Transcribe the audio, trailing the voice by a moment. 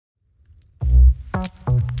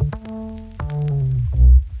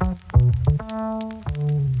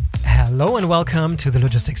Hello and welcome to the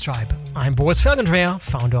Logistics Tribe. I'm Boris Felgendreher,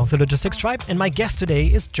 founder of the Logistics Tribe, and my guest today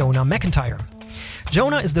is Jonah McIntire.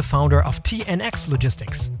 Jonah is the founder of TNX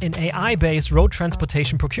Logistics, an AI-based road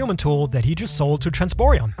transportation procurement tool that he just sold to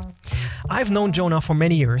Contrarian. I've known Jonah for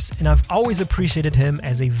many years, and I've always appreciated him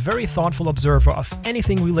as a very thoughtful observer of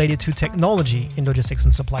anything related to technology in logistics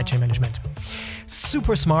and supply chain management.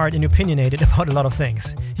 Super smart and opinionated about a lot of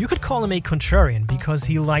things. You could call him a contrarian because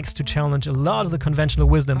he likes to challenge a lot of the conventional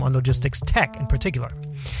wisdom on logistics tech in particular,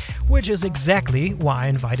 which is exactly why I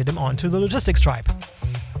invited him onto the Logistics Tribe.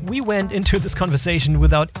 We went into this conversation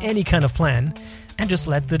without any kind of plan and just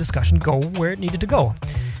let the discussion go where it needed to go.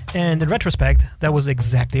 And in retrospect, that was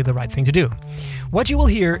exactly the right thing to do. What you will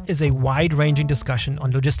hear is a wide-ranging discussion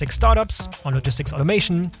on logistics startups, on logistics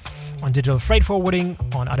automation, on digital freight forwarding,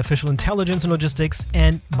 on artificial intelligence in logistics,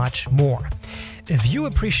 and much more. If you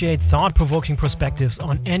appreciate thought-provoking perspectives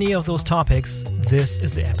on any of those topics, this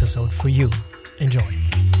is the episode for you. Enjoy.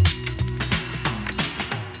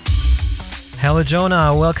 Hello,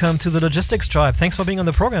 Jonah. Welcome to the Logistics Tribe. Thanks for being on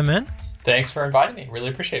the program, man. Thanks for inviting me. Really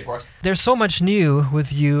appreciate it, Boris. There's so much new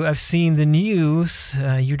with you. I've seen the news.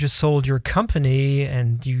 You just sold your company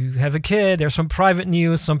and you have a kid. There's some private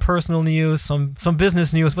news, some personal news, some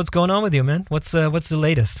business news. What's going on with you, man? What's the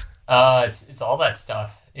latest? It's all that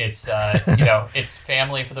stuff. It's it's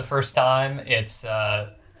family for the first time. It's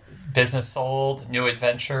business sold, new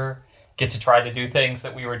adventure. Get to try to do things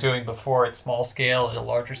that we were doing before at small scale, at a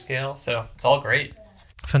larger scale. So it's all great.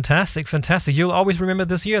 Fantastic. You'll always remember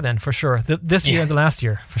this year then, for sure. This year and the last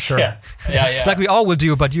year, for sure. Yeah. Like we all will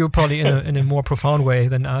do, but you're probably in a more profound way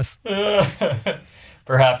than us.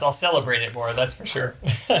 Perhaps I'll celebrate it more, that's for sure.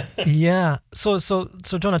 Yeah. So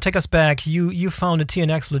Jonah, take us back. You founded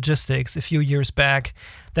TNX Logistics a few years back.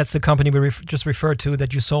 That's the company we just referred to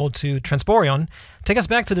that you sold to Contrarian. Take us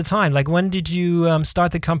back to the time. Like, when did you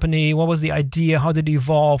start the company? What was the idea? How did it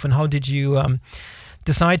evolve? And how did you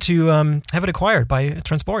decide to have it acquired by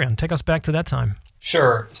Contrarian? Take us back to that time.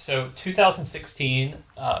 Sure. So 2016,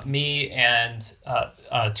 me and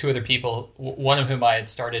two other people, one of whom I had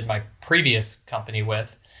started my previous company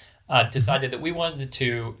with, decided that we wanted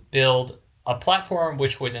to build a platform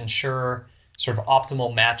which would ensure sort of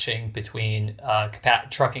optimal matching between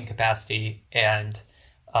trucking capacity and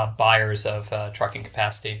buyers of trucking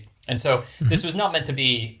capacity. And so this was not meant to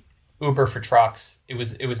be Uber for trucks. It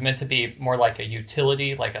was meant to be more like a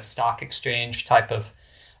utility, like a stock exchange type of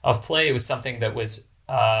play. It was something that was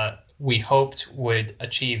we hoped would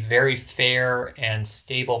achieve very fair and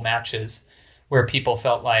stable matches where people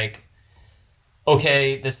felt like,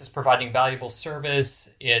 okay, this is providing valuable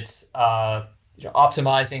service. It's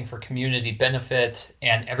optimizing for community benefit,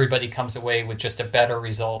 and everybody comes away with just a better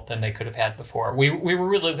result than they could have had before. We were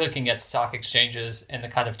really looking at stock exchanges and the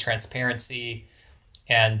kind of transparency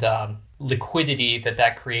and liquidity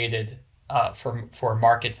that created for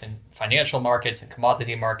markets and financial markets and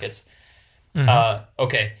commodity markets.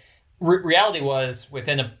 Reality was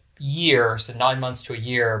within a year, so 9 months to a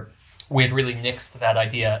year, we had really nixed that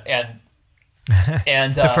idea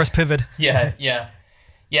and the first pivot. Yeah.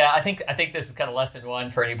 I think this is kind of lesson one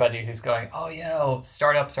for anybody who's going,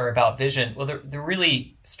 startups are about vision. Well, they're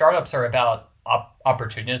really, startups are about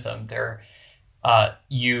opportunism. They're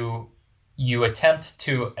you attempt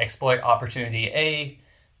to exploit opportunity A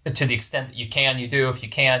to the extent that you can. You do. If you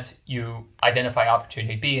can't, you identify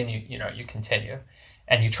opportunity B, and you continue,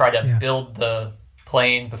 and you try to build the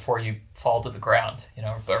plane before you fall to the ground,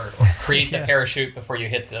 or create the parachute before you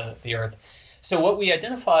hit the earth. So what we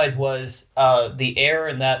identified was the error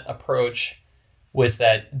in that approach was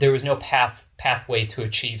that there was no pathway to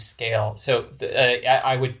achieve scale. So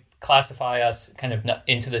I would classify us kind of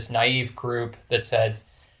into this naive group that said,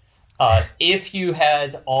 if you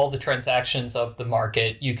had all the transactions of the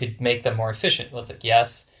market, you could make them more efficient. It was like,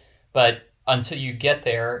 yes, but until you get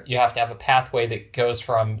there, you have to have a pathway that goes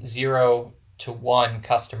from 0 to 1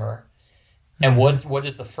 customer. And what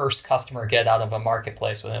does the first customer get out of a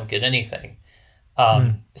marketplace when they don't get anything?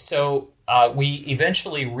 So we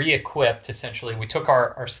eventually re-equipped, essentially. We took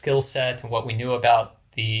our skill set and what we knew about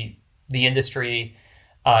the industry,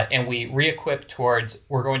 and we re-equipped towards,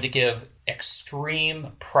 we're going to give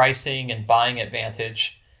extreme pricing and buying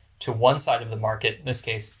advantage to one side of the market, in this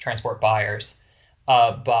case, transport buyers,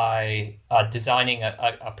 by designing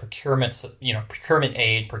a procurement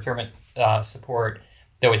support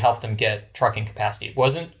that would help them get trucking capacity. It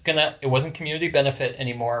wasn't community benefit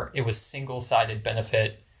anymore. It was single-sided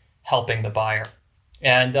benefit helping the buyer.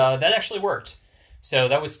 And that actually worked. So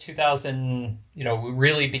that was 2000, we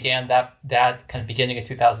really began that kind of beginning of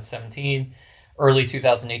 2017. Early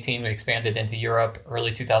 2018, we expanded into Europe.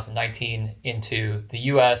 Early 2019 into the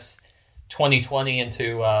US. 2020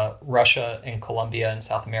 into Russia and Colombia and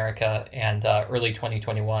South America, and early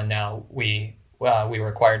 2021 now we were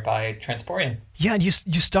acquired by Contrarian. Yeah, and you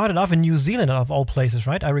started off in New Zealand, of all places,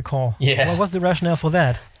 right? I recall. Yeah. What was the rationale for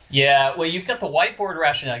that? Yeah, well, you've got the whiteboard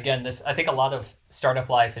rationale. Again, I think a lot of startup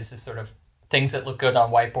life is this sort of things that look good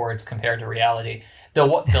on whiteboards compared to reality. The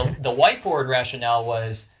whiteboard rationale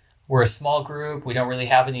was, we're a small group, we don't really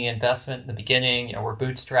have any investment in the beginning, we're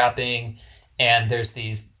bootstrapping, and there's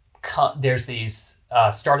these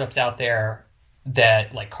startups out there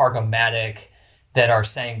that, like Cargomatic, that are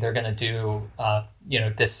saying they're going to do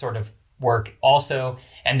this sort of work also,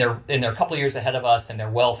 and they're a couple of years ahead of us, and they're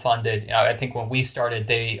well funded. I think when we started,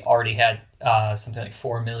 they already had something like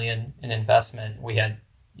 $4 million in investment. We had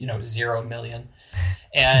 $0 million,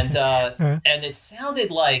 and and it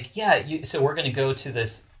sounded like so we're going to go to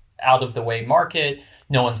this out of the way market.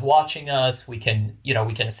 No one's watching us. We can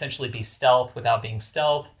essentially be stealth without being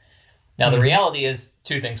stealth. Now, the reality is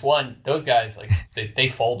two things. One, those guys, they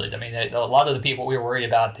folded. I mean, a lot of the people we were worried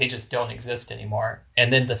about, they just don't exist anymore.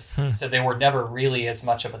 And then so they were never really as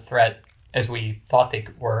much of a threat as we thought they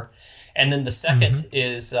were. And then the second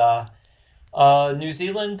is New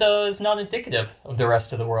Zealand is not indicative of the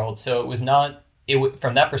rest of the world. So it was not,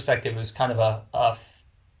 from that perspective, it was kind of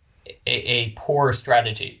a poor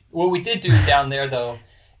strategy. What we did do down there, though,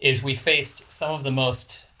 is we faced some of the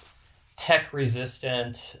most tech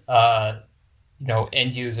resistant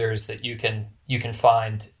end users that you can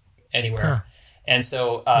find anywhere. And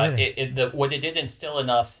so really? What it did instill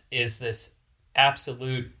in us is this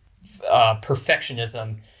absolute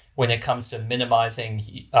perfectionism when it comes to minimizing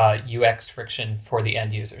UX friction for the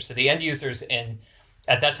end user. So the end users,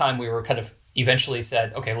 at that time we were kind of eventually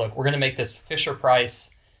said, okay, look, we're going to make this Fisher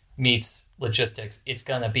Price meets logistics. It's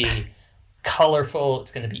going to be colorful,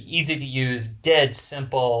 it's going to be easy to use, dead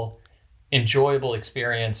simple, enjoyable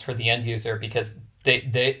experience for the end user, because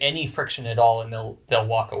they any friction at all and they'll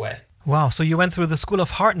walk away. Wow, so you went through the school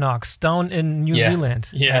of hard knocks down in New Zealand.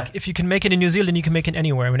 Yeah. Like, if you can make it in New Zealand, you can make it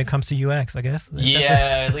anywhere when it comes to UX, I guess.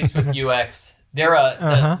 At least with UX.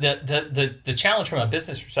 The challenge from a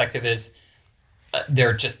business perspective is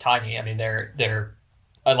they're just tiny. I mean, they're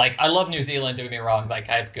I love New Zealand, don't get me wrong. Like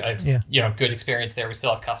I've good experience there. We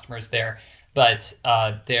still have customers there, but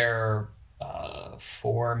they're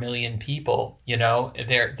 4 million people.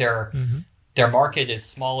 Their market is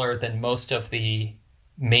smaller than most of the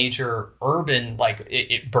major urban,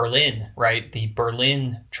 Berlin, right? The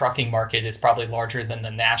Berlin trucking market is probably larger than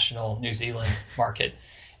the national New Zealand market,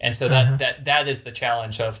 and so that is the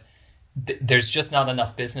challenge of. There's just not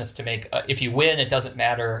enough business to make. If you win, it doesn't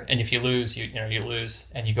matter, and if you lose, you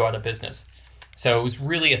lose and you go out of business. So it was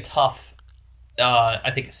really a tough,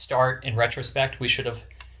 I think, start. In retrospect, we should have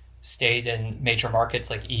stayed in major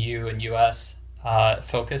markets like EU and US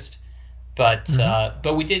focused, but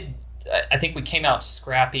we did. I think we came out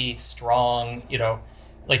scrappy, strong.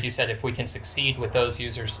 Like you said, if we can succeed with those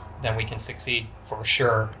users, then we can succeed for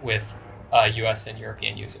sure with US and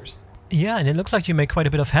European users. Yeah, and it looks like you made quite a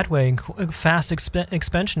bit of headway and fast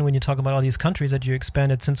expansion when you talk about all these countries that you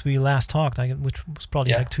expanded since we last talked, which was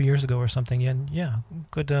probably like 2 years ago or something. And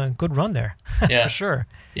good run there, for sure.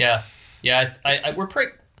 Yeah. I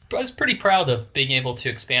was pretty proud of being able to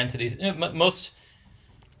expand to these. Most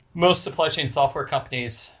supply chain software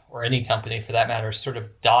companies, or any company for that matter, sort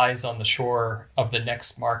of dies on the shore of the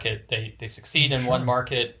next market. They succeed in one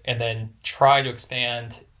market and then try to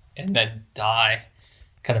expand and then die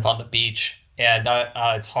kind of on the beach, and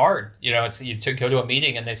it's hard. You go to a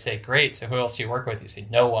meeting and they say, "Great, so who else do you work with?" You say,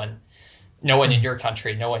 "No one in your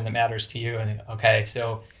country, no one that matters to you." And okay,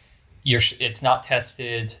 so it's not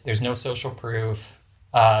tested. There's no social proof.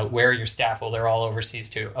 Where are your staff? Well, they're all overseas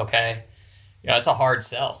too. Okay, it's a hard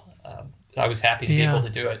sell. I was happy to be able to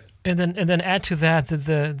do it. And then add to that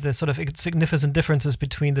the sort of significant differences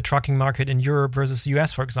between the trucking market in Europe versus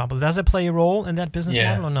US, for example. Does it play a role in that business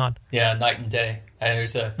model or not? Yeah, night and day.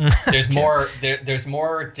 There's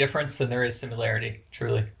more difference than there is similarity,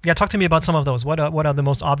 truly. Yeah, talk to me about some of those. What are the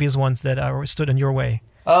most obvious ones that stood in your way?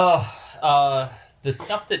 The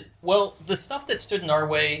stuff that stood in our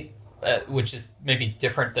way, which is maybe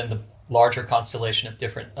different than the larger constellation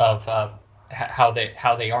of how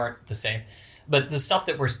they aren't the same. But the stuff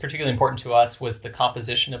that was particularly important to us was the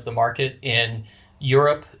composition of the market. In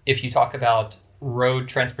Europe, if you talk about road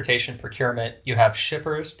transportation procurement, you have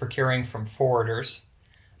shippers procuring from forwarders.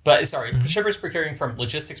 Shippers procuring from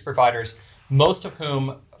logistics providers, most of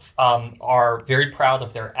whom are very proud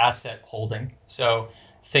of their asset holding. So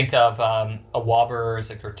think of a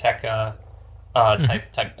Wabers, a Gerteca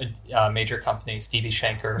type major companies, DB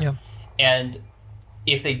Schenker. Yeah. And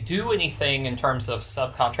if they do anything in terms of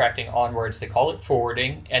subcontracting onwards, they call it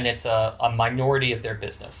forwarding, and it's a minority of their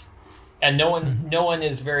business. And no one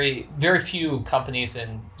is very few companies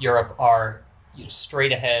in Europe are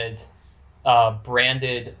straight ahead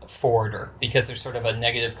branded forwarder, because there's sort of a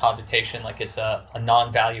negative connotation, like it's a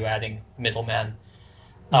non-value adding middleman.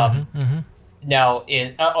 Now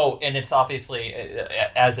and it's obviously,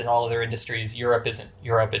 as in all other industries, Europe isn't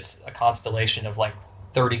Europe. It's a constellation of like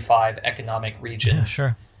 35 economic regions,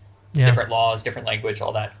 different laws, different language,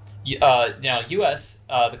 all that. Now US,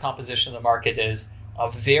 the composition of the market is a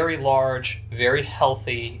very large, very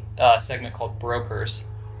healthy segment called brokers.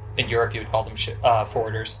 In Europe, you would call them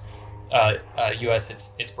forwarders.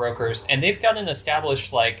 US, it's brokers, and they've got an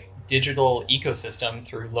established like digital ecosystem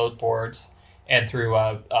through load boards and through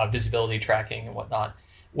visibility tracking and whatnot,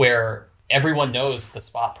 where everyone knows the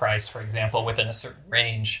spot price, for example, within a certain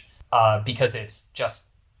range, because it's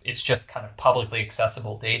just kind of publicly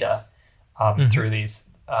accessible data through these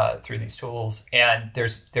tools. And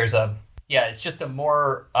it's just a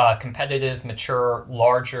more competitive, mature,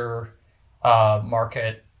 larger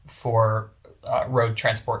market for road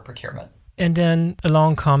transport procurement. And then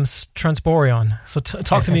along comes Transporion. So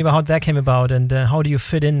talk to me about how that came about, and how do you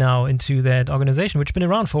fit in now into that organization, which has been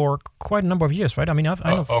around for quite a number of years, right? I mean, I've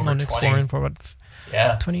known Transporion for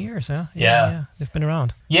 20 years. Yeah, they've been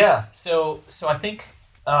around. Yeah, so I think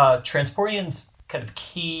Transporion's kind of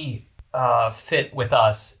key fit with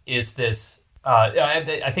us is this.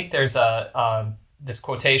 I think there's this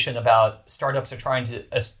quotation about startups are trying to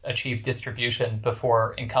achieve distribution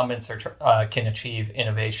before incumbents can achieve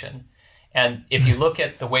innovation. And if you look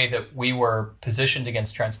at the way that we were positioned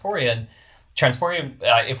against Transporion,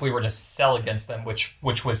 if we were to sell against them, which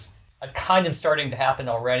was kind of starting to happen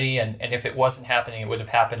already, and if it wasn't happening, it would have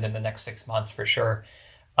happened in the next 6 months for sure,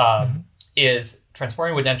 is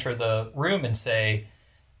Transporion would enter the room and say,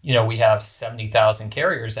 we have 70,000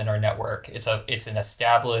 carriers in our network. It's an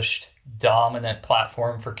established, dominant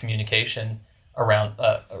platform for communication around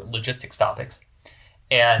logistics topics.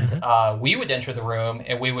 And we would enter the room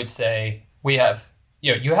and we would say, you have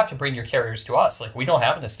to bring your carriers to us. Like, we don't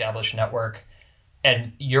have an established network,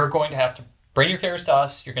 and you're going to have to bring your carriers to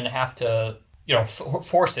us. You're going to have to,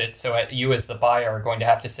 force it. So you as the buyer are going to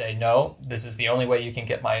have to say, no, this is the only way you can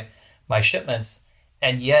get my shipments.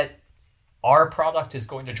 And yet our product is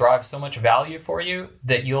going to drive so much value for you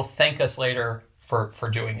that you'll thank us later for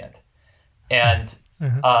doing it. And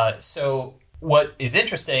so what is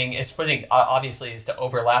interesting is is to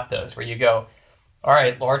overlap those, where you go, all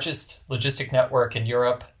right, largest logistic network in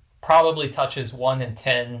Europe probably touches 1 in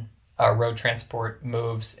 10 road transport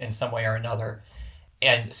moves in some way or another.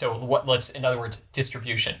 And so in other words,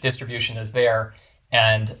 distribution. Distribution is there,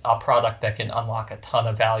 and a product that can unlock a ton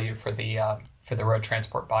of value for the road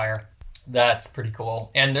transport buyer. That's pretty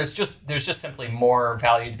cool. And there's just simply more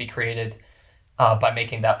value to be created by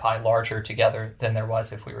making that pie larger together than there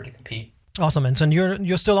was if we were to compete. Awesome. And so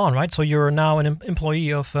you're still on, right? So you're now an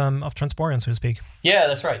employee of Transporion, so to speak. Yeah,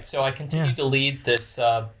 that's right. So I continue to lead this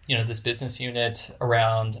this business unit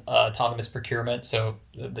around autonomous procurement. So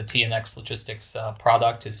the TNX logistics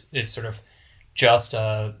product is sort of just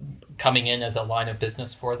coming in as a line of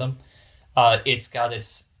business for them. It's got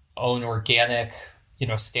its own organic,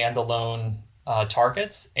 standalone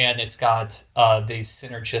targets, and it's got these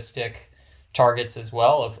synergistic targets as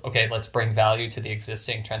well of, okay, let's bring value to the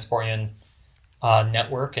existing Transporion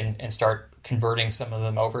network and start converting some of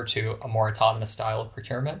them over to a more autonomous style of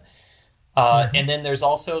procurement. And then there's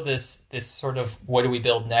also this sort of what do we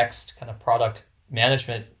build next kind of product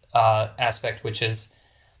management aspect, which is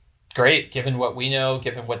great, given what we know,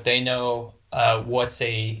 given what they know, what's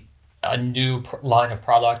a new line of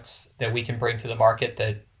products that we can bring to the market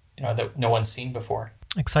that that no one's seen before.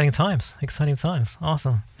 Exciting times.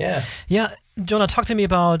 Awesome. Yeah. Jonah, talk to me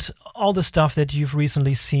about all the stuff that you've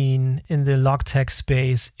recently seen in the LogTech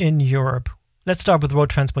space in Europe. Let's start with road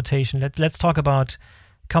transportation. Let's talk about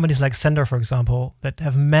companies like Sender, for example, that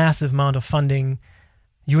have massive amount of funding,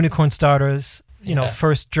 unicorn starters,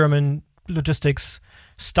 first German logistics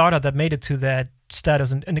startup that made it to that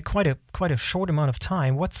status in quite a short amount of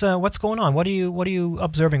time. What's going on? What are you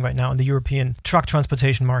observing right now in the European truck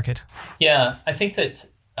transportation market? Yeah, I think that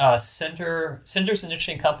Sender's an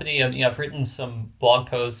interesting company. I've written some blog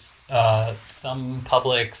posts, some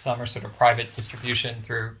public, some are sort of private distribution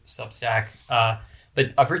through Substack.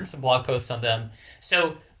 But I've written some blog posts on them.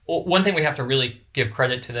 So one thing we have to really give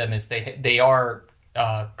credit to them is they are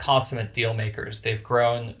consummate deal makers. They've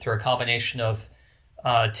grown through a combination of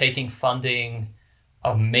taking funding,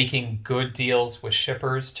 of making good deals with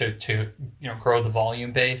shippers to grow the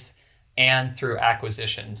volume base, and through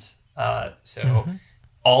acquisitions.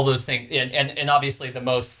 all those things, and obviously the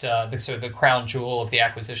most the sort of the crown jewel of the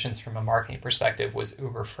acquisitions from a marketing perspective was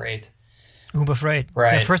Uber Freight. Uber Freight,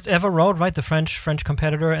 right? Yeah, first ever road, right? The French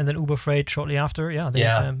competitor, and then Uber Freight shortly after. Yeah,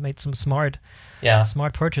 they've made some smart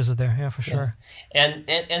purchases there. Yeah, for sure.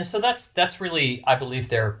 And so that's really, I believe,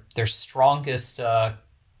 their strongest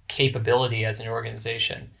capability as an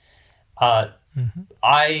organization. I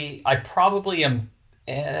probably am,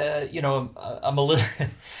 I'm a little.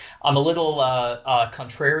 I'm a little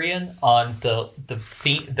contrarian on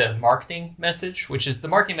the marketing message, which is the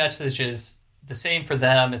marketing message is the same for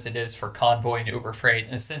them as it is for Convoy and Uber Freight.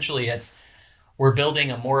 And essentially, we're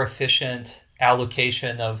building a more efficient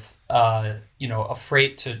allocation of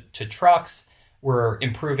freight to trucks. We're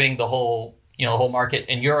improving the whole market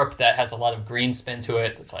in Europe that has a lot of green spin to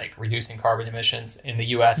it. It's like reducing carbon emissions. In the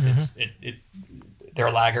U.S.,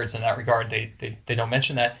 they're laggards in that regard. They don't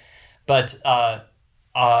mention that, but.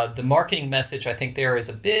 The marketing message, I think, there is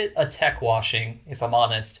a bit of tech washing, if I'm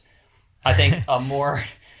honest. I think a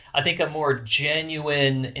more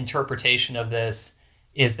genuine interpretation of this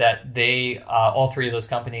is that all three of those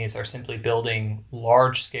companies are simply building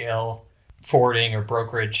large-scale forwarding or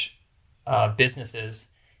brokerage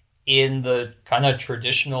businesses in the kind of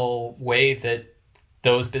traditional way that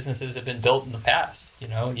those businesses have been built in the past.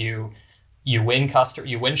 You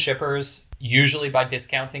win shippers, usually by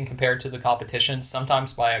discounting compared to the competition,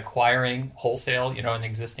 sometimes by acquiring wholesale, an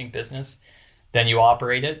existing business. Then you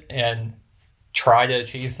operate it and try to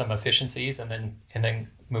achieve some efficiencies and then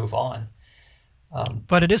move on.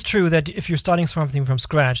 But it is true that if you're starting something from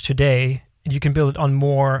scratch today, you can build it on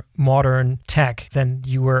more modern tech than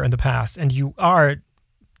you were in the past. And you are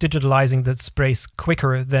digitalizing the space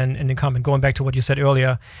quicker than an incumbent. Going back to what you said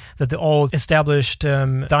earlier, that the old established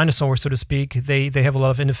dinosaurs, so to speak, they have a lot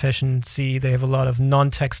of inefficiency. They have a lot of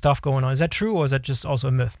non-tech stuff going on. Is that true, or is that just also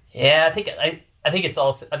a myth? Yeah, I think that's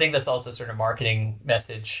also sort of marketing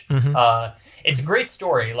message. It's a great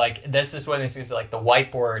story. Like, this is one of these things, like the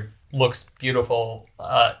whiteboard looks beautiful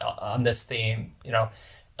on this theme.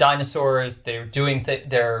 Dinosaurs, they're doing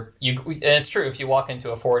it's true. If you walk into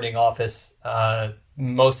a forwarding office,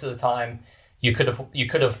 most of the time you could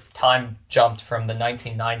have time jumped from the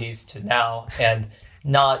 1990s to now and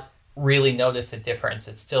not really notice a difference.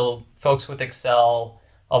 It's still folks with Excel,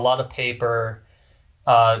 a lot of paper.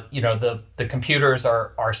 The computers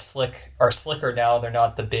are slicker now. They're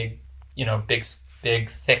not the big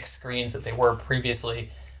thick screens that they were previously,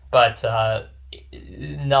 but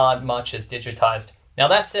not much is digitized. Now,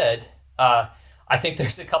 that said, I think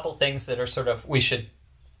there's a couple things that are sort of we should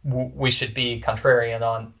be contrarian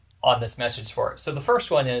on this message for it. So the first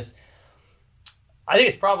one is, I think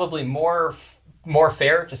it's probably more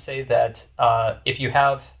fair to say that if you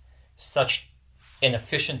have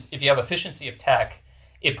efficiency of tech,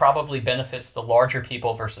 it probably benefits the larger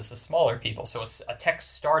people versus the smaller people. So a tech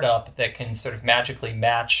startup that can sort of magically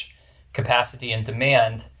match capacity and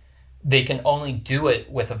demand, they can only do it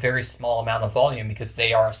with a very small amount of volume because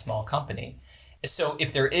they are a small company. So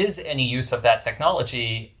if there is any use of that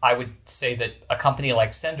technology, I would say that a company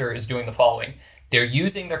like Sender is doing the following. They're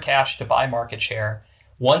using their cash to buy market share.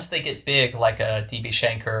 Once they get big, like a DB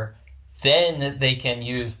Schenker, then they can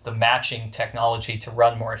use the matching technology to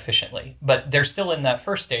run more efficiently. But they're still in that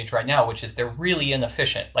first stage right now, which is they're really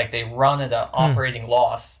inefficient. Like, they run at an operating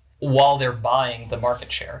loss while they're buying the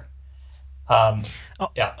market share.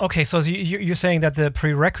 Yeah. Okay, so you're saying that the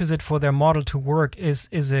prerequisite for their model to work is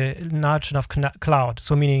a large enough cloud.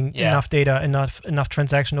 So meaning enough data, enough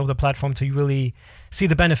transaction over the platform to really see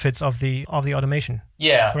the benefits of the automation.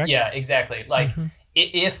 Yeah, correct? Yeah, exactly. Like,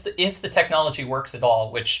 if the technology works at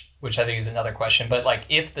all, which I think is another question, but like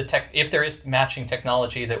if there is matching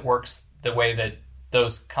technology that works the way that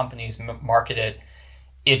those companies market it,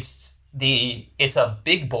 it's a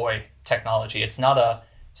big boy technology. It's not a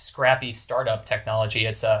scrappy startup technology.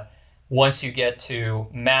 It's once you get to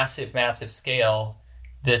massive scale,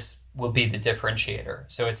 this will be the differentiator.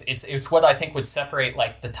 So it's what I think would separate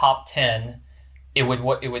like the top 10. It would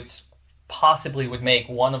possibly would make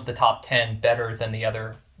one of the top 10 better than the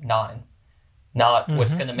other 9. Not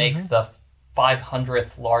what's going to make the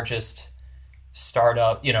 500th largest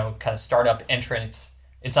startup, kind of startup entrance.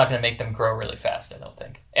 It's not going to make them grow really fast, I don't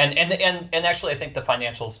think. And actually, I think the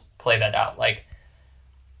financials play that out. Like,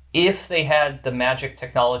 if they had the magic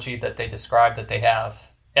technology that they described that they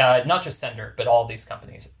have, not just Sender, but all these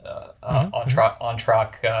companies, On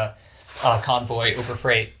Truck, Convoy, Uber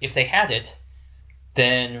Freight, if they had it,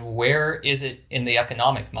 then where is it in the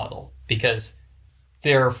economic model? Because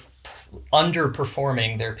they're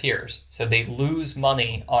underperforming their peers. So they lose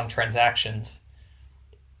money on transactions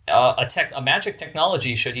a magic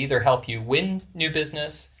technology should either help you win new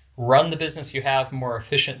business, run the business you have more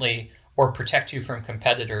efficiently, or protect you from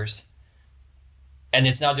competitors. And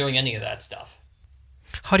it's not doing any of that stuff.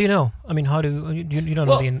 How do you know? I mean, how do you don't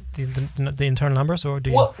know the internal numbers, or do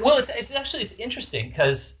you? Well, it's interesting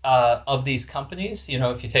because of these companies,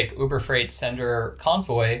 if you take Uber Freight, Sender,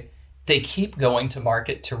 Convoy, they keep going to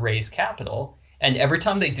market to raise capital, and every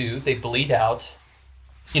time they do, they bleed out,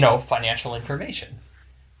 financial information.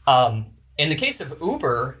 In the case of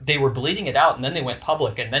Uber, they were bleeding it out, and then they went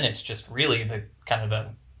public, and then it's just really the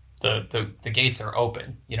gates are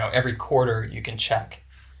open. Every quarter you can check.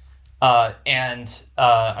 And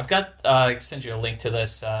I've got I can send you a link to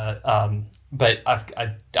this, but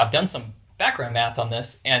I've done some background math on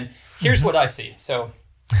this, and here's what I see. So,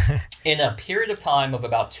 in a period of time of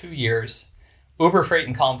about 2 years, Uber Freight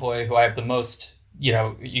and Convoy, who I have the most,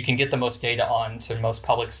 you can get the most data on, so most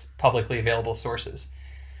publicly available sources.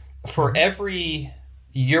 For every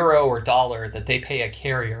euro or dollar that they pay a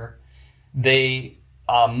carrier, they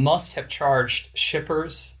must have charged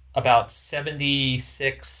shippers about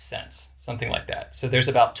 76 cents, something like that. So there's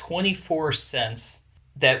about 24 cents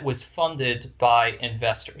that was funded by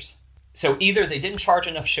investors. So either they didn't charge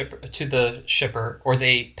enough to the shipper, or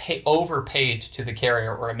they overpaid to the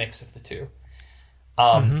carrier, or a mix of the two.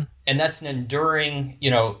 And that's an enduring,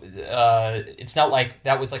 it's not like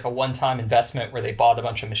that was like a one-time investment where they bought a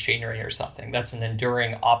bunch of machinery or something. That's an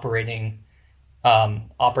enduring operating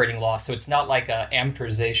loss. So it's not like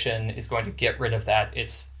amortization is going to get rid of that.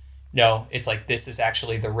 It's like this is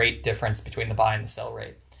actually the rate difference between the buy and the sell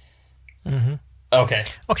rate. Mm-hmm. Okay,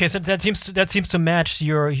 so that seems to match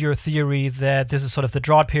your theory that this is sort of the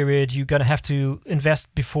drought period. You're gonna have to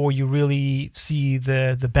invest before you really see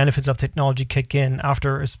the benefits of technology kick in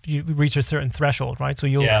after you reach a certain threshold, right? So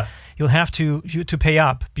you'll have to pay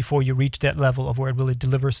up before you reach that level of where it really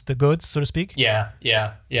delivers the goods, so to speak. Yeah.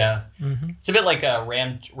 Mm-hmm. It's a bit like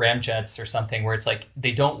ramjets or something, where it's like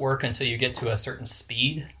they don't work until you get to a certain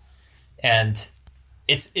speed, and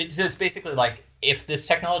it's basically like, if this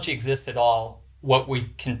technology exists at all, what we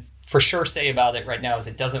can for sure say about it right now is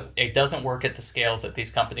it doesn't work at the scales that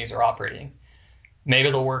these companies are operating. Maybe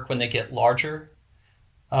it'll work when they get larger.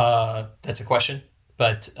 That's a question,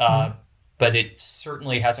 but it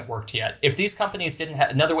certainly hasn't worked yet. If these companies didn't have,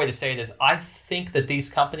 another way to say it is, I think that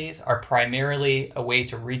these companies are primarily a way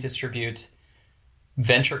to redistribute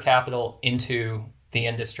venture capital into the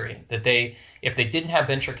industry. That if they didn't have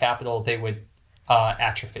venture capital, they would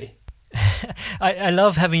atrophy. I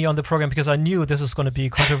love having you on the program because I knew this was going to be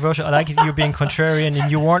controversial. I like you being contrarian,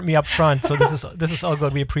 and you warned me up front. So this is all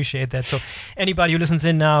good. We appreciate that. So anybody who listens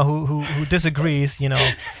in now who disagrees,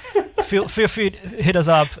 feel free to hit us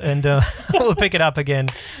up, and we'll pick it up again.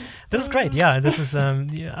 This is great. Yeah, this is.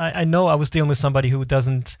 I know I was dealing with somebody who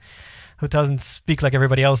doesn't speak like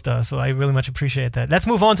everybody else does. So I really much appreciate that. Let's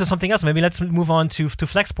move on to something else. Maybe let's move on to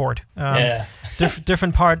Flexport.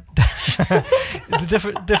 Different part,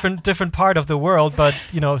 different part of the world, but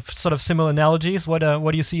sort of similar analogies. What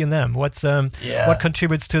do you see in them? What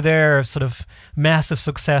contributes to their sort of massive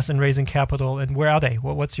success in raising capital, and where are they?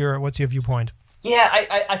 What's your viewpoint? Yeah,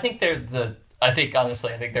 I think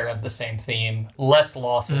honestly they're of the same theme. Less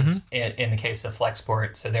losses in the case of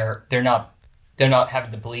Flexport, so they're not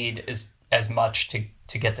having to bleed as much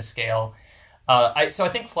to get to scale. So I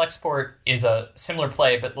think Flexport is a similar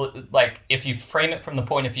play, but like if you frame it from the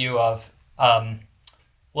point of view of,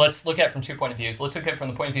 let's look at it from 2 point of views. Let's look at it from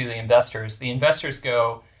the point of view of the investors. The investors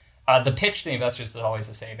go, the pitch to the investors is always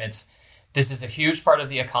the same. This is a huge part of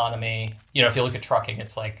the economy. If you look at trucking,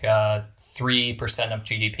 it's like 3% of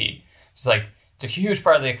GDP. It's a huge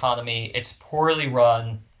part of the economy. It's poorly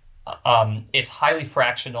run. It's highly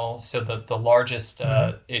fractional, so the largest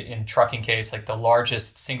in trucking case, like the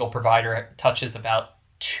largest single provider touches about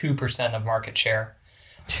 2% of market share.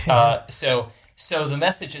 So the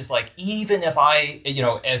message is like, even if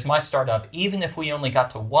as my startup, even if we only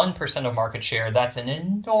got to 1% of market share, that's an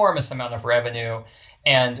enormous amount of revenue,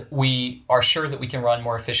 and we are sure that we can run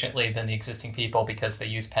more efficiently than the existing people because they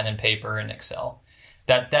use pen and paper and Excel.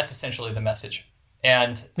 That's essentially the message.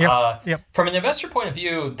 And from an investor point of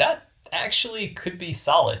view, that actually could be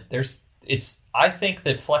solid. I think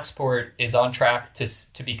that Flexport is on track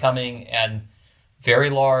to becoming an very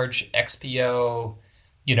large XPO,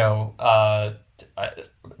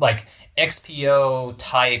 like XPO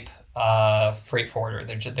type freight forwarder.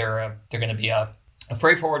 They're going to be a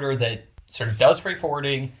freight forwarder that sort of does freight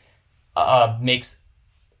forwarding, makes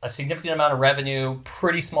a significant amount of revenue,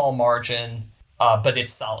 pretty small margin. But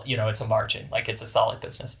it's solid, it's a margin, like it's a solid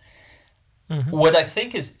business. What I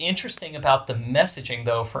think is interesting about the messaging,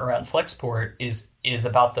 though, for around Flexport is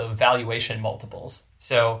about the valuation multiples.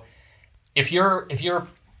 So if you're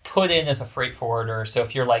put in as a freight forwarder, so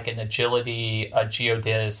if you're like an Agility, a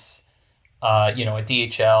Geodis, a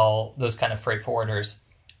DHL, those kind of freight forwarders,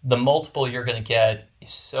 the multiple you're going to get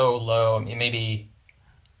is so low. I mean, maybe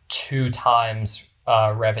 2 times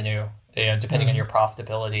revenue, depending on your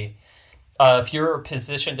profitability. If you're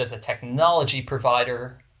positioned as a technology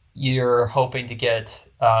provider, you're hoping to get,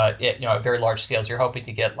 at very large scales, you're hoping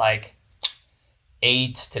to get like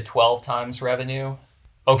 8 to 12 times revenue.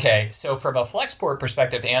 Okay, so from a Flexport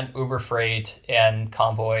perspective and Uber Freight and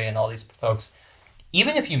Convoy and all these folks,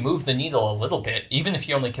 even if you move the needle a little bit, even if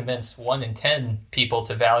you only convince 1 in 10 people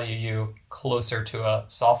to value you closer to a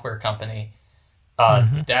software company,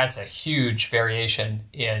 that's a huge variation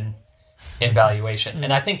in valuation.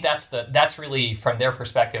 And I think that's really, from their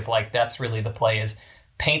perspective, like that's really the play, is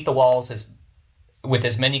paint the walls with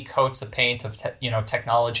as many coats of paint of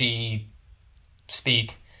technology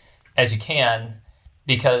speak as you can,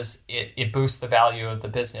 because it boosts the value of the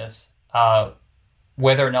business.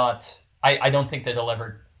 Whether or not I don't think they'll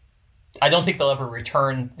ever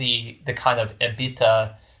return the kind of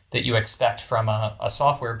EBITDA that you expect from a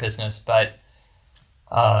software business, but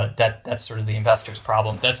that's sort of the investor's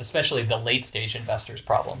problem. That's especially the late stage investor's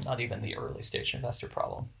problem, not even the early stage investor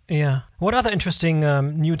problem. Yeah. What other interesting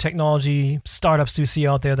new technology startups do you see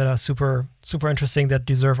out there that are super, super interesting, that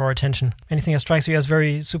deserve our attention? Anything that strikes you as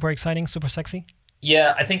very super exciting, super sexy?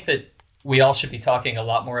 Yeah, I think that we all should be talking a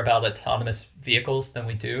lot more about autonomous vehicles than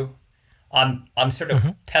we do. I'm sort of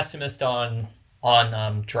pessimist on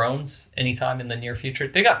drones anytime in the near future.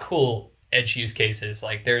 They got cool edge use cases.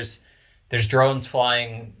 Like there's drones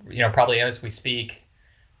flying, probably as we speak,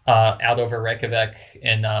 out over Reykjavik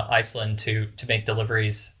in Iceland to make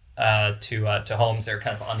deliveries to homes that are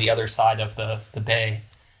kind of on the other side of the bay,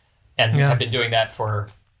 and have been doing that for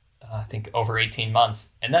I think over 18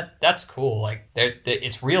 months, and that's cool. Like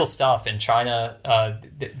it's real stuff in China.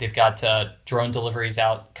 They've got drone deliveries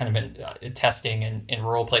out, kind of in testing in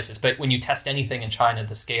rural places. But when you test anything in China,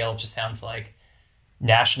 the scale just sounds like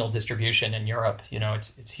national distribution in Europe.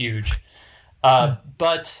 It's huge.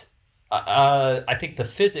 But I think the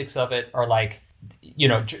physics of it are like,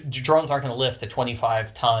 drones aren't going to lift a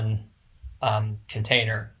 25-ton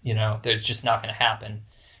container. They're just not going to happen.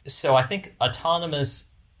 So I think autonomous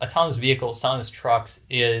vehicles, autonomous trucks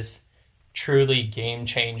is truly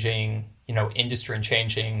game-changing,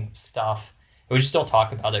 industry-changing stuff. We just don't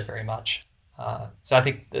talk about it very much. So I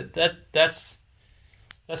think that's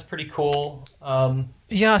pretty cool.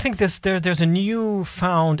 Yeah, I think there's a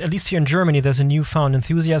newfound, at least here in Germany, there's a newfound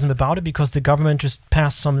enthusiasm about it, because the government just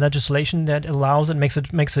passed some legislation that allows it, makes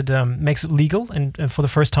it legal, and for the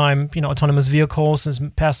first time, autonomous vehicles has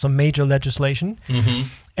passed some major legislation.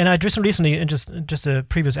 And I just recently, in just a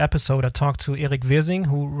previous episode, I talked to Erik Wirsing,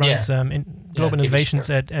 who runs global innovations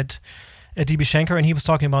at DB Schenker, and he was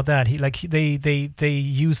talking about that. They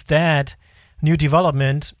used that new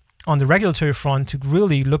development on the regulatory front to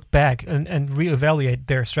really look back and reevaluate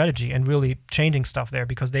their strategy and really changing stuff there,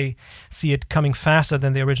 because they see it coming faster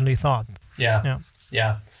than they originally thought. Yeah.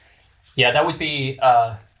 That would be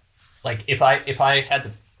like if I had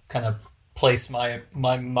to kind of place my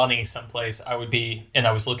money someplace, I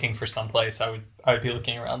was looking for someplace, I would be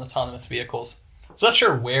looking around autonomous vehicles. So not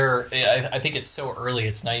sure where. I think it's so early,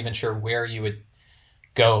 it's not even sure where you would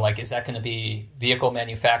go. Like, is that going to be vehicle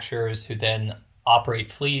manufacturers who then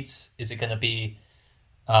operate fleets? Is it going to be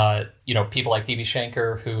people like DB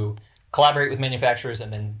Schenker who collaborate with manufacturers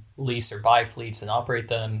and then lease or buy fleets and operate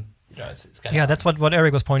them? It's gonna that's what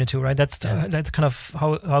Erik was pointing to, right? That's kind of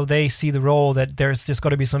how they see the role, that there's got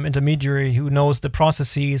to be some intermediary who knows the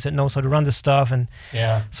processes and knows how to run the stuff, and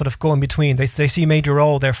sort of go in between. They see a major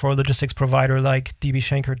role there for a logistics provider like DB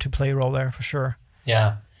Schenker to play a role there for sure.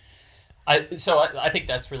 Yeah. I think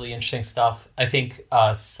that's really interesting stuff. I think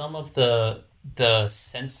some of the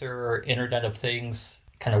sensor Internet of Things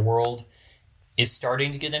kind of world is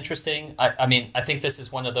starting to get interesting. I mean, I think this is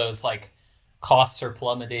one of those, like, costs are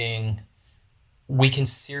plummeting. We can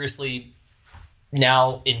seriously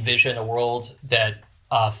now envision a world that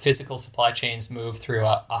physical supply chains move through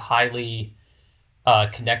a highly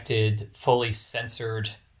connected, fully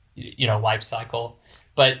censored, life cycle.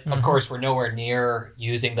 But of course, we're nowhere near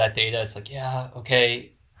using that data. It's like,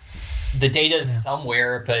 the data is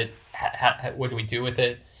somewhere, but what do we do with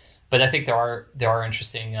it? But I think there are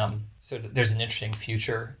interesting So there's an interesting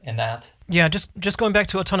future in that. Yeah, just going back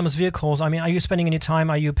to autonomous vehicles, I mean, are you spending any time,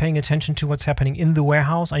 are you paying attention to what's happening in the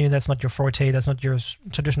warehouse? I know that's not your forte, that's not your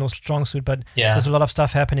traditional strong suit, but there's a lot of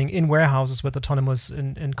stuff happening in warehouses with autonomous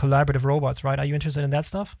and collaborative robots, right? Are you interested in that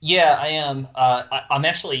stuff? Yeah, I am. I'm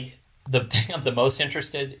actually, the thing I'm the most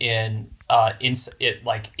interested in,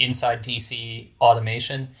 inside DC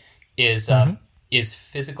automation is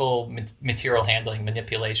physical material handling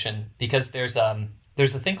manipulation, because there's a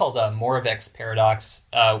thing called the Moravec's paradox,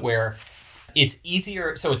 where it's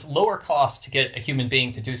easier, so it's lower cost to get a human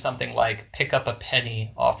being to do something like pick up a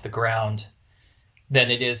penny off the ground than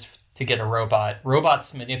it is to get a robot.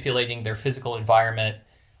 Robots manipulating their physical environment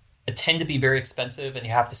tend to be very expensive, and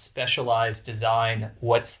you have to specialize design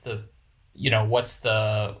what's the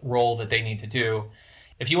role that they need to do.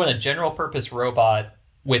 If you want a general purpose robot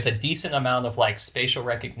with a decent amount of like spatial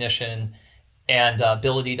recognition and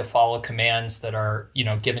ability to follow commands that are,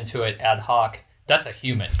 given to it ad hoc, that's a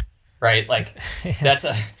human, right? Like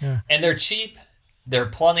and they're cheap, they're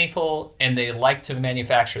plentiful, and they like to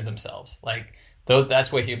manufacture themselves. Like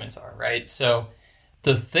that's what humans are, right? So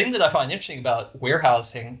the thing that I find interesting about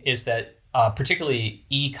warehousing is that, particularly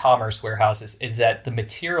e-commerce warehouses, is that the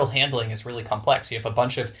material handling is really complex. You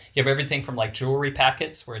have everything from like jewelry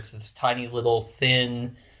packets, where it's this tiny little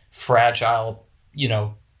thin, fragile,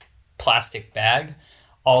 plastic bag,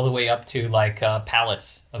 all the way up to like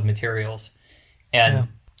pallets of materials, and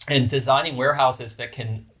designing warehouses that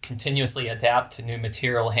can continuously adapt to new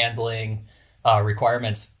material handling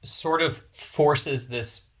requirements sort of forces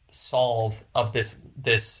this solve of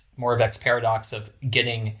this Moravec's paradox of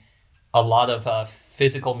getting a lot of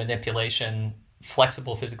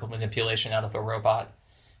flexible physical manipulation out of a robot.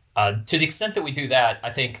 To the extent that we do that, I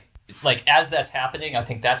think, like, as that's happening, I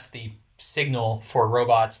think that's the signal for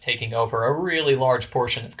robots taking over a really large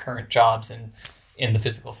portion of current jobs in the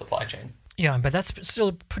physical supply chain. Yeah, but that's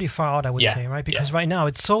still pretty far out, I would say, right? Because right now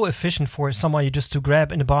it's so efficient for somebody just to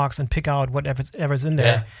grab in a box and pick out whatever's in there.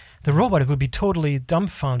 Yeah. The robot would be totally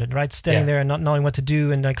dumbfounded, right? Standing there and not knowing what to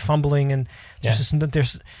do and like fumbling, and there's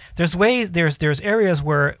areas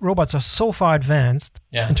where robots are so far advanced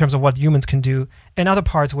in terms of what humans can do, and other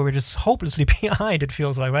parts where we're just hopelessly behind, it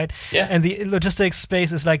feels like, right? Yeah. And the logistics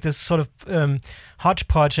space is like this sort of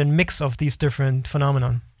hodgepodge and mix of these different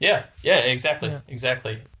phenomenon. Yeah, exactly.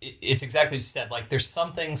 It's exactly as you said. Like, there's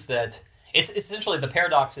some things that it's essentially the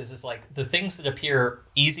paradox is like the things that appear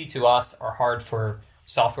easy to us are hard for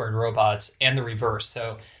software and robots, and the reverse.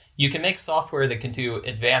 So you can make software that can do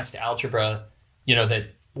advanced algebra, that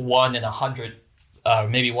 1 in 100,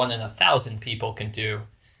 maybe 1 in 1,000 people can do.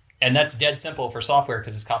 And that's dead simple for software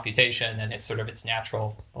because it's computation and it's sort of its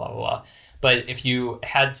natural, blah, blah, blah. But if you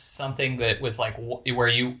had something that was like where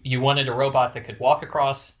you wanted a robot that could walk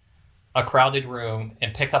across a crowded room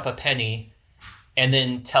and pick up a penny and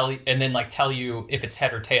then tell you if it's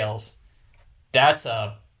head or tails, that's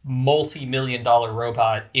a multi-million-dollar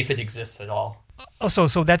robot if it exists at all. Oh,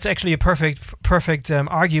 so that's actually a perfect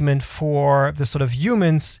argument for the sort of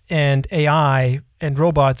humans and AI and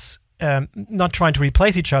robots not trying to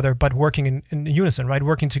replace each other, but working in unison, right?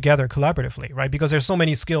 Working together collaboratively, right? Because there's so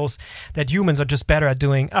many skills that humans are just better at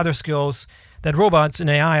doing, other skills that robots and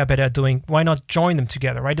AI are better at doing. Why not join them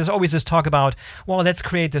together, right? There's always this talk about, well, let's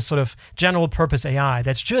create this sort of general purpose AI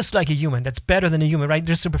that's just like a human, that's better than a human, right?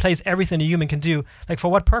 Just to replace everything a human can do. Like,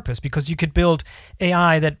 for what purpose? Because you could build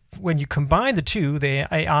AI that when you combine the two, the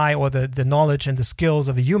AI or the knowledge and the skills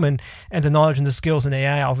of a human and the knowledge and the skills and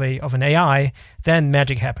AI of an AI, then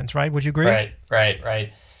magic happens, right? Would you agree?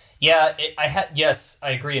 Right. Yeah,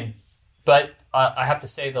 I agree. But I have to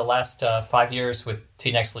say the last 5 years with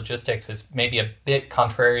TNX Logistics is maybe a bit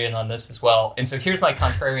contrarian on this as well. And so here's my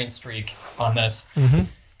contrarian streak on this. Mm-hmm.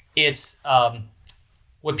 It's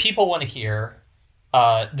what people want to hear.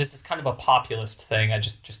 This is kind of a populist thing. I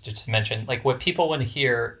just mentioned, like, what people want to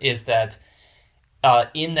hear is that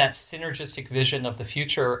in that synergistic vision of the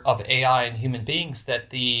future of AI and human beings,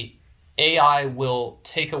 that the AI will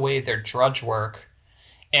take away their drudge work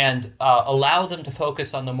and allow them to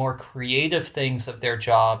focus on the more creative things of their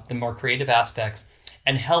job, the more creative aspects,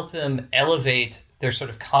 and help them elevate their sort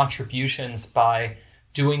of contributions by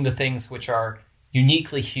doing the things which are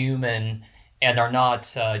uniquely human and are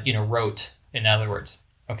not, rote, in other words.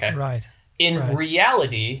 Okay. Right. In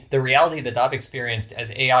reality, the reality that I've experienced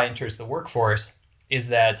as AI enters the workforce is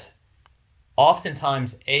that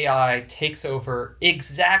oftentimes AI takes over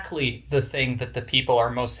exactly the thing that the people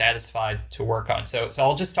are most satisfied to work on. So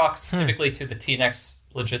I'll just talk specifically to the TNX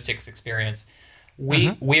logistics experience.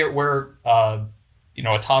 We're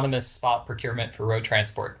autonomous spot procurement for road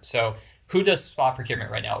transport. So who does spot procurement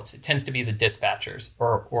right now? It tends to be the dispatchers,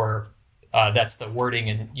 or that's the wording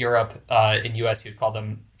in Europe. In US, you'd call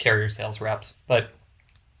them carrier sales reps. But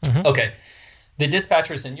okay, the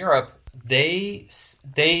dispatchers in Europe, they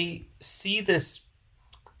see this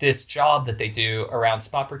job that they do around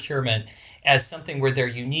spot procurement as something where they're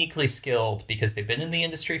uniquely skilled because they've been in the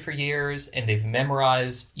industry for years and they've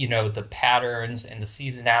memorized, the patterns and the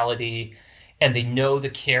seasonality, and they know the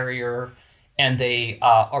carrier, and they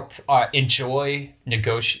enjoy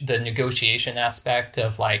the negotiation aspect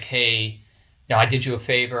of like, hey, I did you a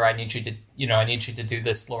favor. I need you to do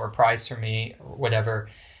this lower price for me, or whatever.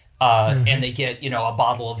 And they get, a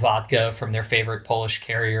bottle of vodka from their favorite Polish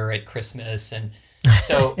carrier at Christmas. And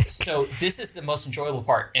so this is the most enjoyable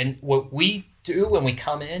part. And what we do when we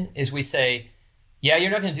come in is we say, yeah,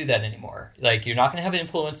 you're not going to do that anymore. Like, you're not going to have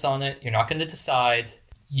influence on it. You're not going to decide.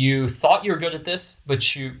 You thought you were good at this, but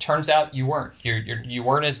turns out you weren't. You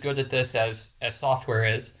weren't as good at this as software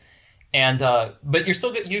is. And but you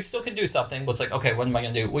still can do something. But it's like, okay, what am I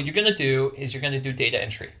going to do? What you're going to do is you're going to do data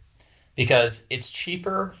entry, because it's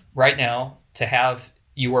cheaper right now to have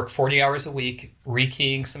you work 40 hours a week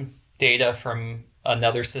rekeying some data from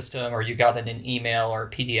another system, or you got it in an email or a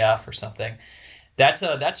PDF or something.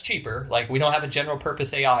 That's cheaper. Like, we don't have a general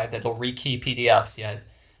purpose AI that'll rekey PDFs yet.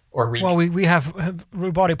 Well, we have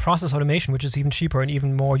robotic process automation, which is even cheaper and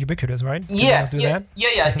even more ubiquitous, right? Yeah.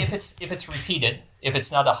 If it's repeated, if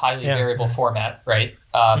it's not a highly variable format, right?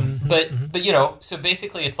 But so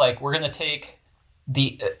basically, it's like we're going to take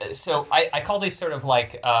so I call these sort of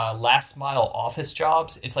like last mile office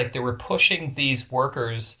jobs. It's like they were pushing these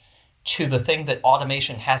workers to the thing that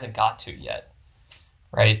automation hasn't got to yet,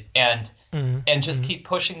 right? And just keep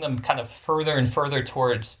pushing them kind of further and further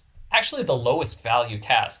towards actually the lowest value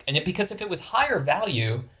task. And because if it was higher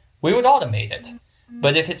value, we would automate it.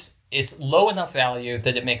 But if it's low enough value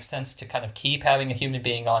that it makes sense to kind of keep having a human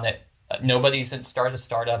being on it, nobody's started a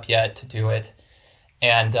startup yet to do it.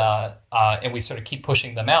 And we sort of keep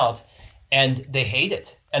pushing them out, and they hate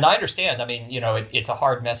it. And I understand. I mean, it's a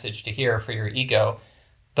hard message to hear for your ego,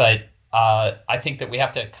 but I think that we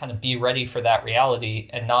have to kind of be ready for that reality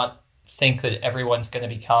and not think that everyone's going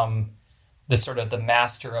to become the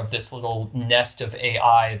master of this little nest of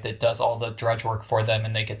AI that does all the drudge work for them,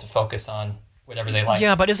 and they get to focus on whatever they like.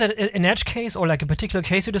 Yeah, but is it an edge case or like a particular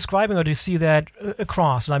case you're describing, or do you see that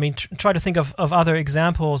across? I mean, try to think of other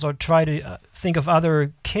examples, or try to think of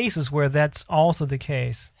other cases where that's also the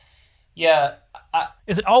case. Yeah.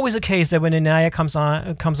 Is it always the case that when an AI comes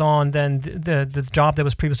on, then the job that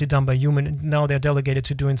was previously done by a human, now they're delegated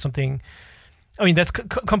to doing something? I mean, that's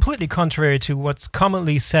completely contrary to what's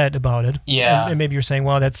commonly said about it. Yeah. And maybe you're saying,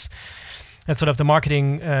 well, that's sort of the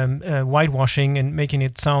marketing whitewashing and making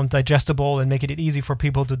it sound digestible and making it easy for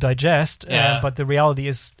people to digest. But the reality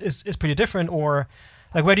is pretty different. Or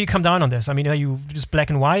like, where do you come down on this? I mean, are you just black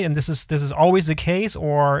and white, and this is always the case,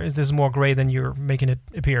 or is this more gray than you're making it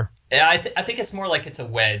appear? Yeah, I think it's more like it's a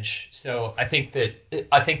wedge. So I think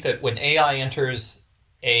that when AI enters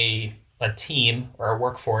a team or a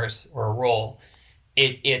workforce or a role,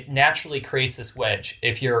 it naturally creates this wedge.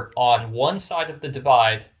 If you're on one side of the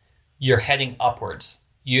divide, you're heading upwards.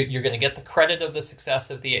 You're going to get the credit of the success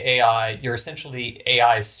of the AI. You're essentially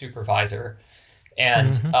AI's supervisor,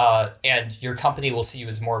 and your company will see you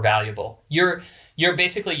as more valuable. You're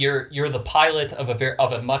basically the pilot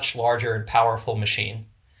of a much larger and powerful machine.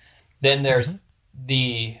 Then there's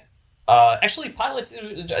the actually pilots.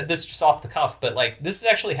 This is just off the cuff, but like this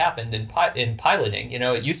has actually happened in piloting.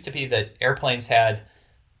 It used to be that airplanes had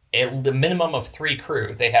the minimum of 3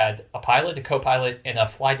 crew. They had a pilot, a co-pilot, and a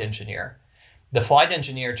flight engineer. The flight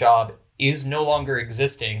engineer job is no longer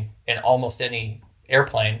existing in almost any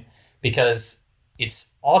airplane because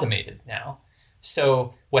it's automated now.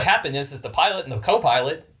 So what happened is the pilot and the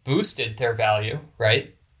co-pilot boosted their value,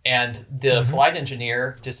 right? And the flight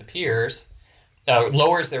engineer disappears,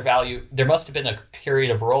 lowers their value. There must have been a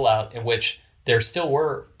period of rollout in which there still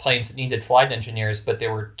were planes that needed flight engineers, but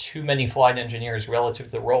there were too many flight engineers relative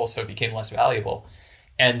to the role, so it became less valuable.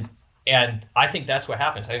 And I think that's what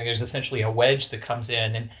happens. I think there's essentially a wedge that comes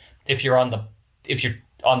in, and if you're on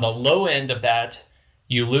the low end of that,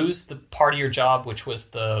 you lose the part of your job, which was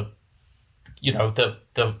the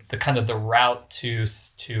kind of the route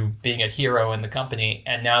to being a hero in the company,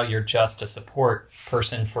 and now you're just a support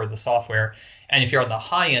person for the software. And if you're on the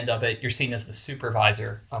high end of it, you're seen as the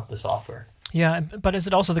supervisor of the software. Yeah, but is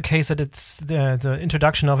it also the case that it's the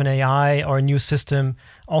introduction of an AI or a new system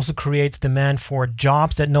also creates demand for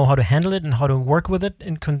jobs that know how to handle it and how to work with it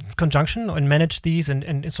in conjunction and manage these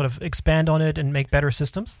and sort of expand on it and make better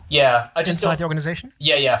systems? Yeah, inside the organization.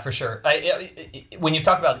 Yeah, for sure. When you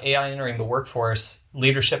talk about AI entering the workforce,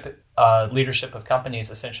 leadership of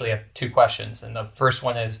companies essentially have two questions, and the first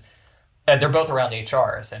one is, they're both around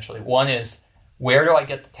HR essentially. One is, where do I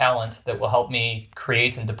get the talent that will help me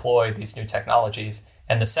create and deploy these new technologies?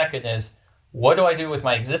 And the second is, what do I do with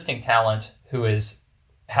my existing talent who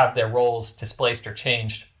have their roles displaced or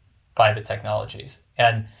changed by the technologies?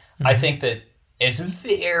 And I think that it's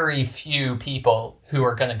very few people who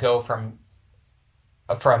are going to go from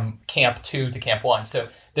camp 2 to camp 1. So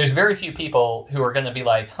there's very few people who are going to be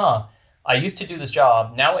like, I used to do this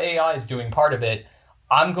job. Now AI is doing part of it.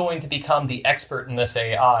 I'm going to become the expert in this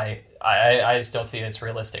AI. I just don't see it's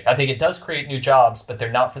realistic. I think it does create new jobs, but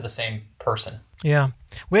they're not for the same person. Yeah.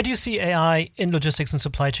 Where do you see AI in logistics and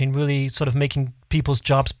supply chain really sort of making people's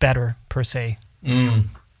jobs better, per se?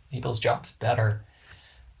 People's jobs better.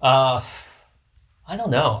 I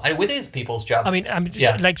don't know. What is people's jobs? I mean, I'm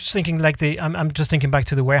just thinking I'm just thinking back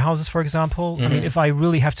to the warehouses, for example. I mean, if I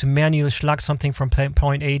really have to manually schlug something from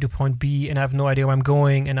point A to point B and I have no idea where I'm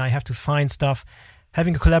going and I have to find stuff,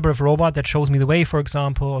 having a collaborative robot that shows me the way, for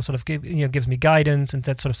example, or sort of gives me guidance and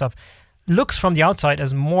that sort of stuff, looks from the outside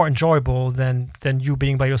as more enjoyable than you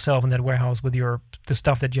being by yourself in that warehouse with the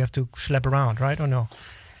stuff that you have to schlep around, right? Or no?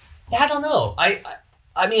 I don't know.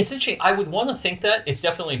 I mean, it's interesting. I would want to think that it's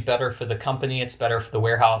definitely better for the company. It's better for the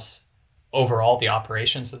warehouse overall, the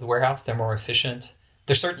operations of the warehouse. They're more efficient.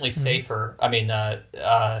 They're certainly safer. I mean,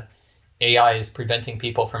 AI is preventing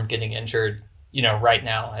people from getting injured, right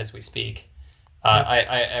now as we speak.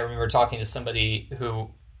 I remember talking to somebody who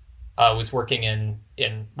was working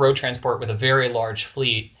in road transport with a very large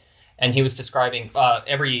fleet, and he was describing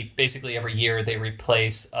every year they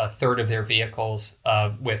replace a third of their vehicles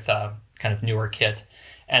with kind of newer kit.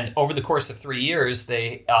 And over the course of 3 years,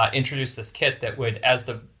 they introduced this kit that would, as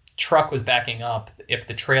the truck was backing up, if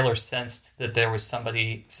the trailer sensed that there was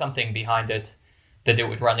something behind it that it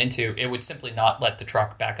would run into, it would simply not let the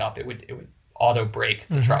truck back up. It would auto brake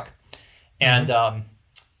the truck. And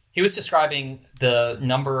he was describing the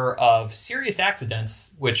number of serious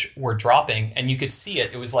accidents which were dropping, and you could see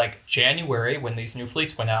it. It was like January when these new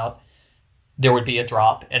fleets went out, there would be a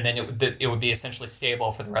drop, and then it would be essentially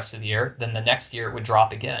stable for the rest of the year. Then the next year it would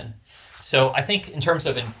drop again. So I think in terms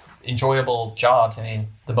of enjoyable jobs, I mean,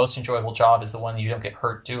 the most enjoyable job is the one you don't get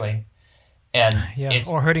hurt doing. And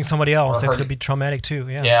or hurting somebody else. That could be traumatic too.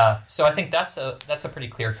 Yeah. Yeah. So I think that's a pretty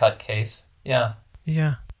clear-cut case. Yeah.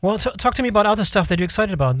 Yeah. Well, talk to me about other stuff that you're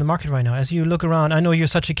excited about in the market right now. As you look around, I know you're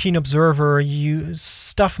such a keen observer.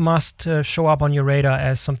 Stuff must show up on your radar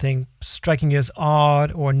as something striking you as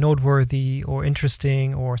odd or noteworthy or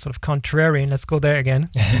interesting or sort of contrarian. Let's go there again.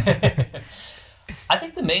 I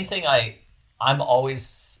think the main thing I'm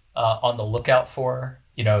always on the lookout for,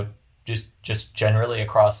 just generally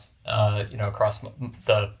across my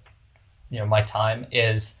time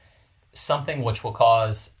is something which will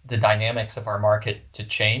cause the dynamics of our market to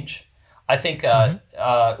change. I think,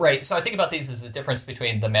 right. So I think about these as the difference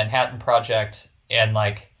between the Manhattan Project and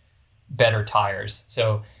like better tires.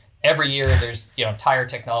 So every year there's, tire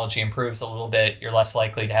technology improves a little bit. You're less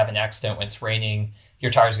likely to have an accident when it's raining.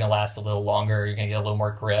 Your tire's going to last a little longer. You're going to get a little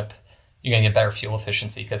more grip. You're going to get better fuel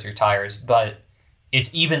efficiency because of your tires, but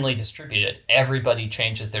it's evenly distributed. Everybody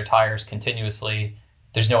changes their tires continuously.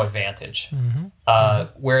 There's no advantage.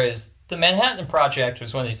 Whereas the Manhattan Project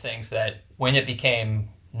was one of these things that when it became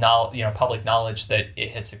public knowledge that it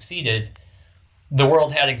had succeeded, the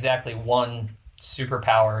world had exactly one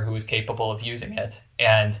superpower who was capable of using it.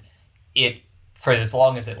 And it, for as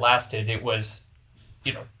long as it lasted, it was,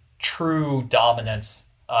 true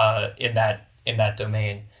dominance in that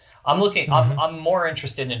domain. I'm more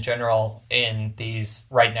interested in general in these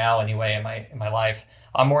right now anyway in my life.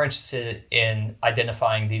 I'm more interested in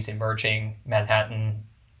identifying these emerging Manhattan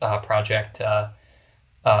Project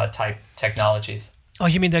type technologies. Oh,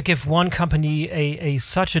 you mean that give one company a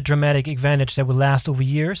such a dramatic advantage that will last over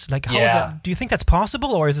years? Like, how is that? Do you think that's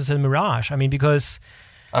possible, or is this a mirage? I mean, because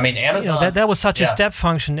Amazon, that was such a step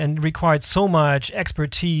function and required so much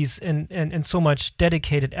expertise and so much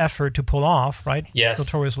dedicated effort to pull off, right? Yes.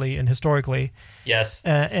 Notoriously and historically. Yes.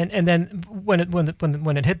 And then when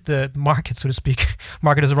it hit the market, so to speak,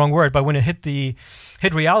 market is the wrong word, but when it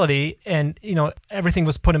hit reality, and everything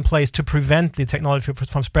was put in place to prevent the technology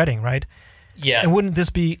from spreading, right? Yeah. And wouldn't this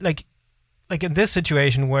be like in this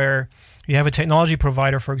situation where you have a technology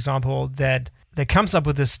provider, for example, that that comes up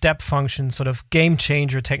with this step function sort of game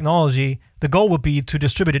changer technology, the goal would be to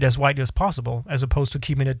distribute it as widely as possible, as opposed to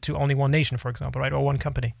keeping it to only one nation, for example, right, or one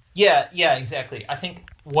company. Yeah, exactly. I think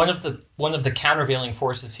one of the countervailing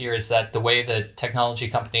forces here is that the way that technology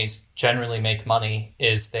companies generally make money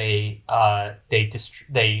is they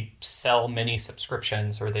sell many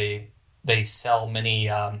subscriptions, or they sell many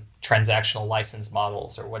transactional license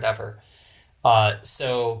models or whatever.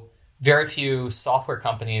 So very few software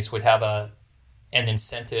companies would have an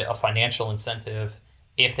incentive, a financial incentive,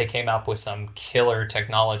 if they came up with some killer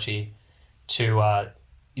technology to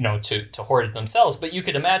hoard it themselves. But you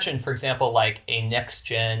could imagine, for example, like a next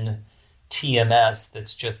gen TMS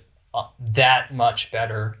that's just that much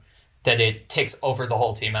better that it takes over the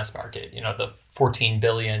whole TMS market. The $14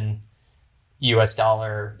 billion US,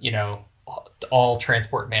 all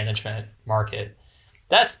transport management market.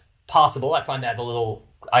 That's possible. I find that a little.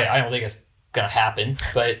 I don't think it's gonna happen,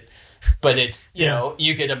 but it's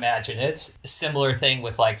you could imagine it. Similar thing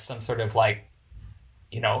with like some sort of like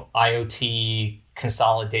IoT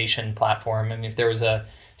consolidation platform. I mean, if there was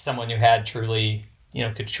someone who had truly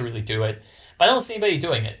could truly do it, but I don't see anybody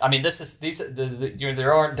doing it. I mean,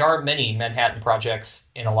 there aren't many Manhattan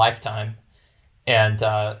projects in a lifetime, and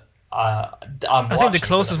I think the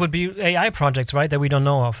closest would be AI projects, right? That we don't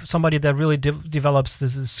know of. Somebody that really develops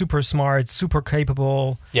this super smart, super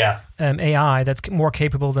capable AI that's more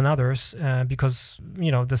capable than others because,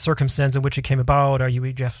 the circumstance in which it came about, or you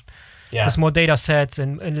have just more data sets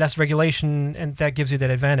and less regulation, and that gives you that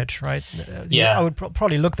advantage, right? I would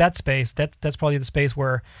probably look that space. That's probably the space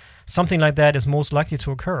where something like that is most likely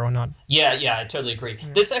to occur, or not. Yeah, I totally agree.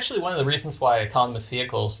 Yeah. This is actually one of the reasons why autonomous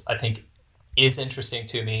vehicles, I think, is interesting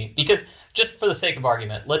to me, because just for the sake of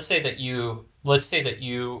argument, let's say that you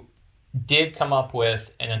did come up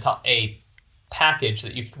with a package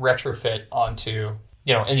that you could retrofit onto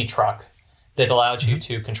any truck that allowed you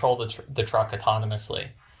to control the truck autonomously,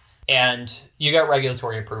 and you got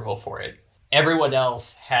regulatory approval for it. Everyone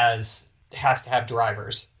else has to have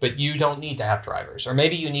drivers, but you don't need to have drivers, or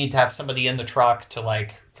maybe you need to have somebody in the truck to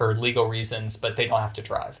for legal reasons, but they don't have to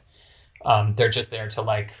drive. They're just there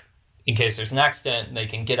to in case there's an accident, they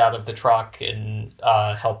can get out of the truck and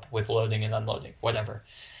help with loading and unloading, whatever.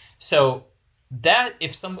 So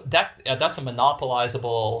that's a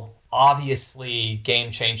monopolizable, obviously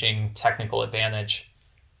game-changing technical advantage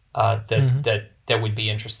that would be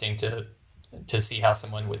interesting to see how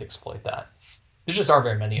someone would exploit that. There just aren't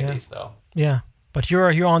very many of these, though. Yeah. But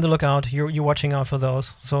you're on the lookout. You're watching out for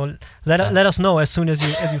those. So let us know as soon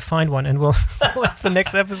as you find one, and we'll have the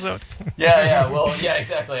next episode. Well,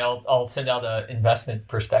 exactly. I'll send out an investment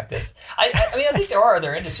prospectus. I mean, I think there are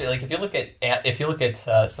other industries. Like if you look at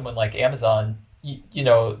someone like Amazon,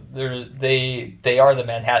 they are the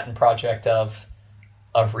Manhattan Project of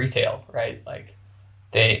retail, right? Like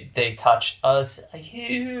they touch a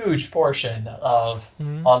huge portion of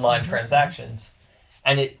online transactions,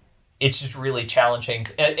 and it's just really challenging,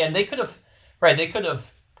 and they could have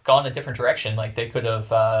gone a different direction. Like they could have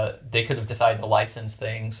decided to license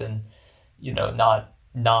things and not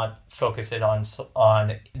focus it on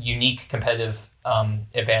unique competitive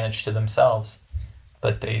advantage to themselves,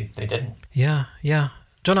 but they didn't. Yeah.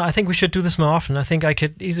 Jonah, I think we should do this more often. I think I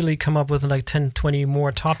could easily come up with 10, 20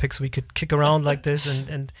 more topics we could kick around like this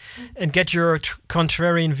and get your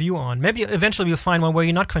contrarian view on. Maybe eventually we'll find one where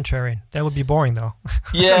you're not contrarian. That would be boring, though.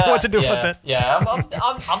 Yeah. What to do with that? Yeah,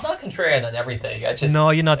 I'm not contrarian on everything.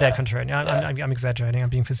 No, you're not that contrarian. I'm exaggerating. I'm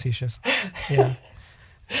being facetious. Yeah.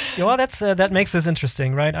 Well, that makes this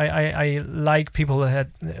interesting, right? I like people that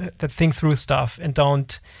think through stuff and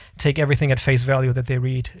don't take everything at face value that they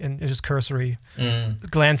read and just cursory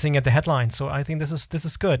glancing at the headlines. So I think this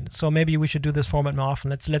is good. So maybe we should do this format more often.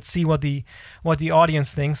 Let's see what the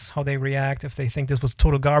audience thinks, how they react. If they think this was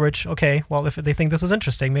total garbage, okay. Well, if they think this was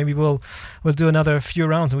interesting, maybe we'll do another few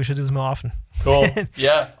rounds, and we should do this more often. Cool.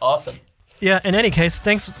 Yeah. Awesome. Yeah, in any case,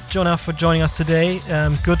 thanks, Jonah, for joining us today.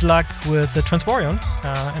 Good luck with the Transporion,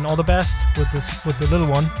 and all the best with the little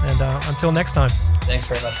one. And until next time. Thanks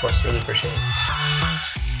very much, Boris. Really appreciate it.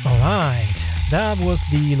 All right. That was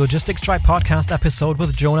the Logistics Tribe podcast episode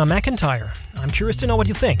with Jonah McIntire. I'm curious to know what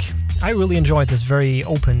you think. I really enjoyed this very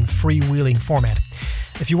open, freewheeling format.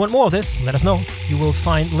 If you want more of this, let us know. You will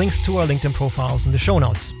find links to our LinkedIn profiles in the show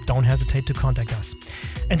notes. Don't hesitate to contact us.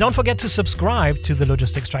 And don't forget to subscribe to the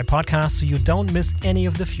Logistics Tribe podcast so you don't miss any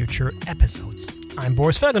of the future episodes. I'm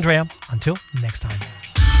Boris Felgendreher. Until next time.